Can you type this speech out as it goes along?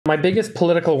My biggest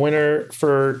political winner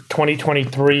for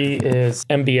 2023 is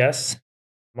MBS,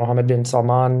 Mohammed bin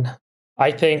Salman.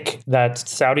 I think that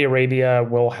Saudi Arabia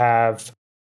will have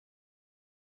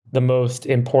the most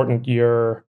important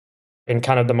year in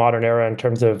kind of the modern era in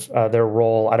terms of their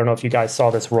role. I don't know if you guys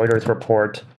saw this Reuters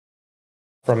report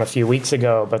from a few weeks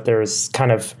ago, but there's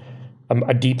kind of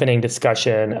a deepening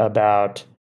discussion about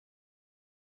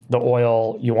the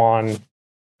oil yuan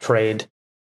trade,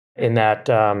 in that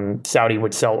Saudi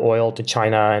would sell oil to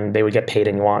China and they would get paid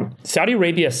in yuan. Saudi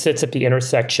Arabia sits at the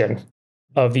intersection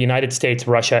of the United States,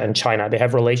 Russia, and China. They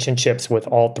have relationships with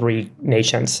all three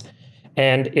nations.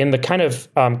 And in the kind of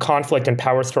conflict and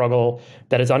power struggle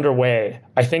that is underway,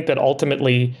 I think that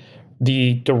ultimately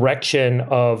the direction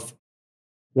of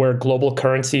where global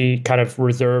currency kind of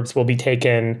reserves will be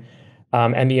taken,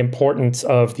 and the importance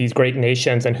of these great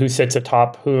nations and who sits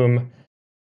atop whom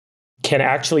can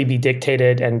actually be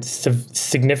dictated and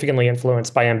significantly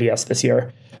influenced by MBS this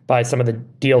year, by some of the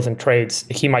deals and trades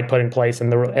he might put in place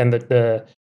and the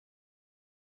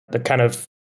kind of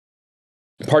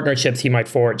partnerships he might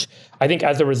forge. I think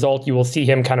as a result, you will see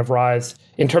him kind of rise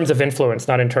in terms of influence,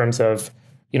 not in terms of,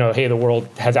 hey, the world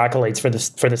has accolades for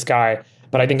this guy.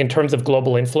 But I think in terms of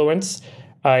global influence,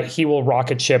 he will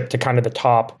rocket ship to kind of the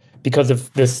top because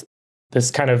of this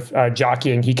kind of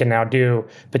jockeying he can now do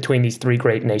between these three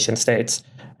great nation states,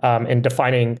 and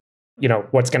defining,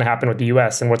 what's going to happen with the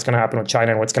U.S. and what's going to happen with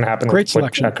China and what's going to happen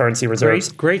with currency reserves.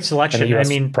 Great selection. I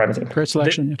mean, primacy. Great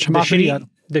selection.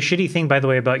 The shitty thing, by the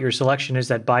way, about your selection is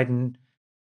that Biden,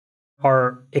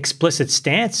 our explicit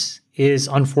stance is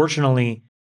unfortunately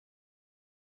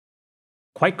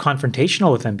quite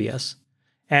confrontational with MBS.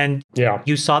 And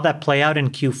you saw that play out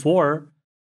in Q4.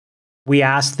 We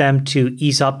asked them to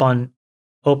ease up on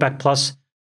OPEC Plus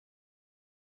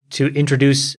to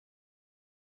introduce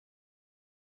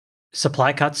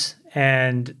supply cuts,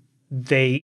 and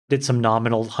they did some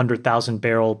nominal 100,000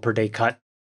 barrel per day cut.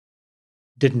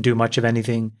 Didn't do much of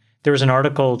anything. There was an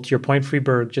article, to your point,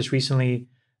 Friedberg, just recently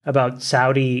about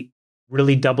Saudi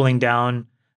really doubling down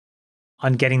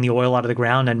on getting the oil out of the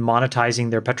ground and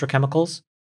monetizing their petrochemicals.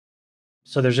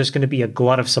 So there's just going to be a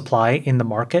glut of supply in the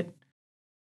market.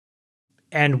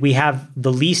 And we have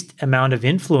the least amount of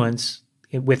influence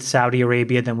with Saudi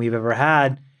Arabia than we've ever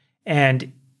had.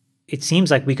 And it seems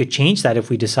like we could change that if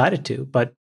we decided to.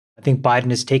 But I think Biden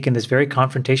has taken this very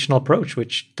confrontational approach,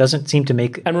 which doesn't seem to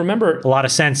make a lot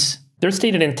of sense. Their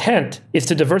stated intent is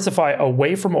to diversify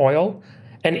away from oil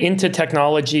and into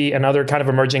technology and other kind of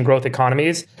emerging growth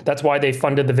economies. That's why they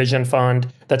funded the Vision Fund.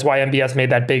 That's why MBS made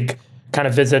that big kind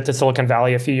of visit to Silicon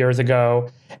Valley a few years ago.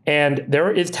 And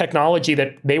there is technology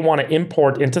that they want to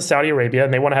import into Saudi Arabia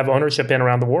and they want to have ownership in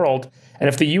around the world. And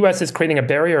if the US is creating a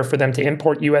barrier for them to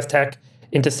import US tech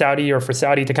into Saudi, or for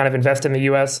Saudi to kind of invest in the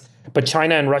US, but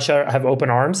China and Russia have open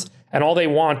arms, and all they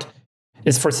want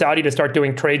is for Saudi to start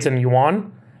doing trades in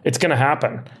yuan, it's going to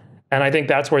happen. And I think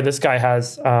that's where this guy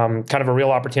has kind of a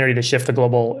real opportunity to shift the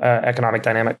global economic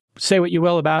dynamic. Say what you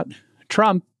will about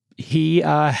Trump, he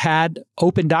had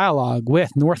open dialogue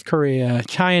with North Korea,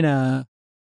 China,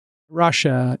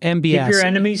 Russia, MBS. Keep your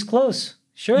enemies close.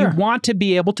 Sure. You want to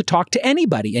be able to talk to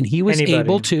anybody, and he was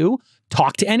able to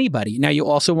talk to anybody. Now, you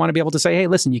also want to be able to say, hey,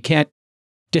 listen, you can't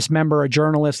dismember a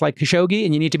journalist like Khashoggi,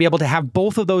 and you need to be able to have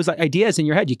both of those ideas in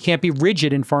your head. You can't be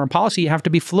rigid in foreign policy. You have to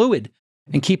be fluid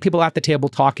and keep people at the table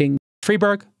talking.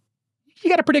 Friedberg, you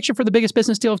got a prediction for the biggest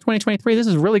business deal of 2023? This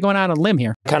is really going out on a limb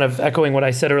here. Kind of echoing what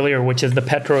I said earlier, which is the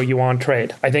petro-yuan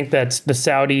trade. I think that's the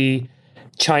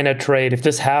Saudi-China trade. If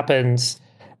this happens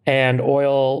and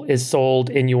oil is sold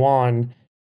in yuan,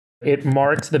 it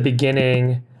marks the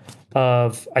beginning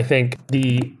of, I think,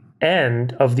 the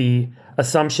end of the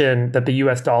assumption that the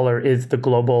US dollar is the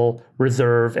global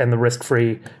reserve and the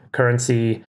risk-free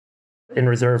currency in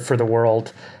reserve for the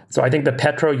world. So I think the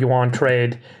petro-yuan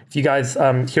trade, if you guys,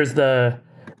 here's the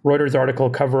Reuters article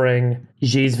covering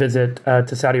Xi's visit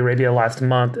to Saudi Arabia last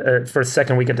month, first,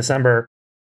 second week of December.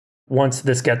 Once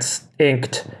this gets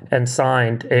inked and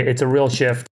signed, it's a real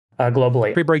shift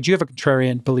globally. Friedberg, do you have a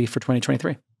contrarian belief for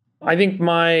 2023? I think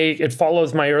it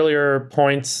follows my earlier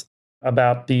points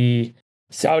about the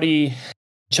Saudi,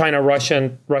 China,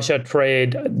 Russia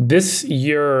trade. This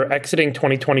year, exiting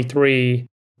 2023,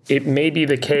 it may be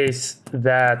the case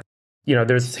that,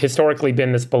 there's historically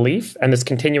been this belief and this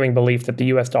continuing belief that the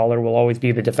US dollar will always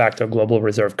be the de facto global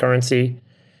reserve currency.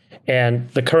 And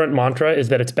the current mantra is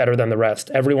that it's better than the rest.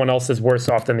 Everyone else is worse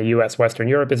off than the US. Western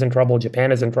Europe is in trouble.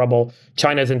 Japan is in trouble.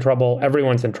 China is in trouble.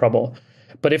 Everyone's in trouble.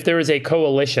 But if there is a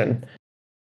coalition,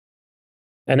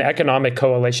 an economic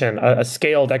coalition, a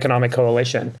scaled economic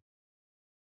coalition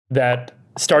that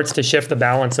starts to shift the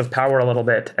balance of power a little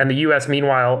bit. And the US,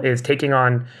 meanwhile, is taking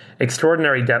on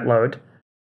extraordinary debt load,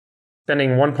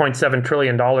 spending $1.7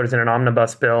 trillion in an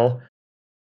omnibus bill,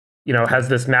 has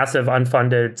this massive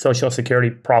unfunded Social Security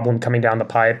problem coming down the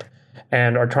pipe,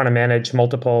 and are trying to manage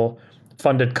multiple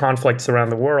funded conflicts around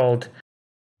the world.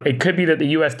 It could be that the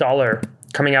US dollar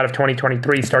coming out of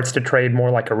 2023 starts to trade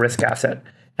more like a risk asset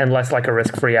and less like a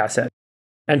risk-free asset.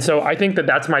 And so I think that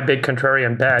that's my big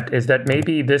contrarian bet, is that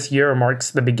maybe this year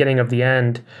marks the beginning of the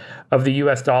end of the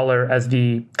US dollar as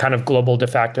the kind of global de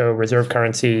facto reserve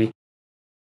currency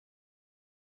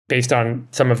based on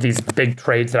some of these big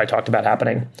trades that I talked about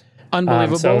happening.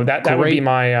 Unbelievable. So that would be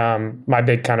my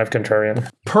big kind of contrarian.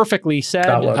 Perfectly said.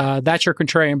 That's your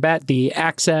contrarian bet.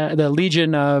 The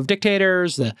legion of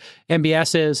dictators, the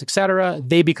MBSs, etc.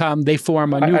 They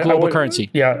form a new global currency.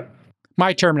 Yeah.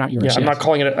 My term, not yours. Yeah, I'm not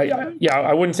calling it.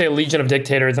 I wouldn't say a legion of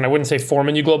dictators, and I wouldn't say form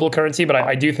a new global currency, but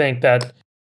I do think that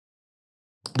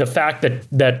the fact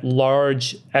that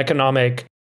large economic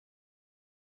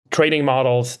trading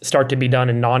models start to be done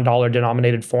in non-dollar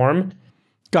denominated form,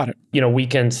 got it,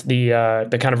 weakens the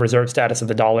kind of reserve status of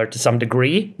the dollar to some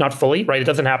degree, not fully, right? It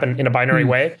doesn't happen in a binary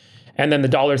way. And then the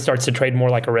dollar starts to trade more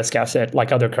like a risk asset,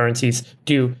 like other currencies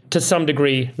do to some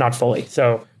degree, not fully.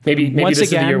 So maybe this is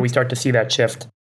the year we start to see that shift.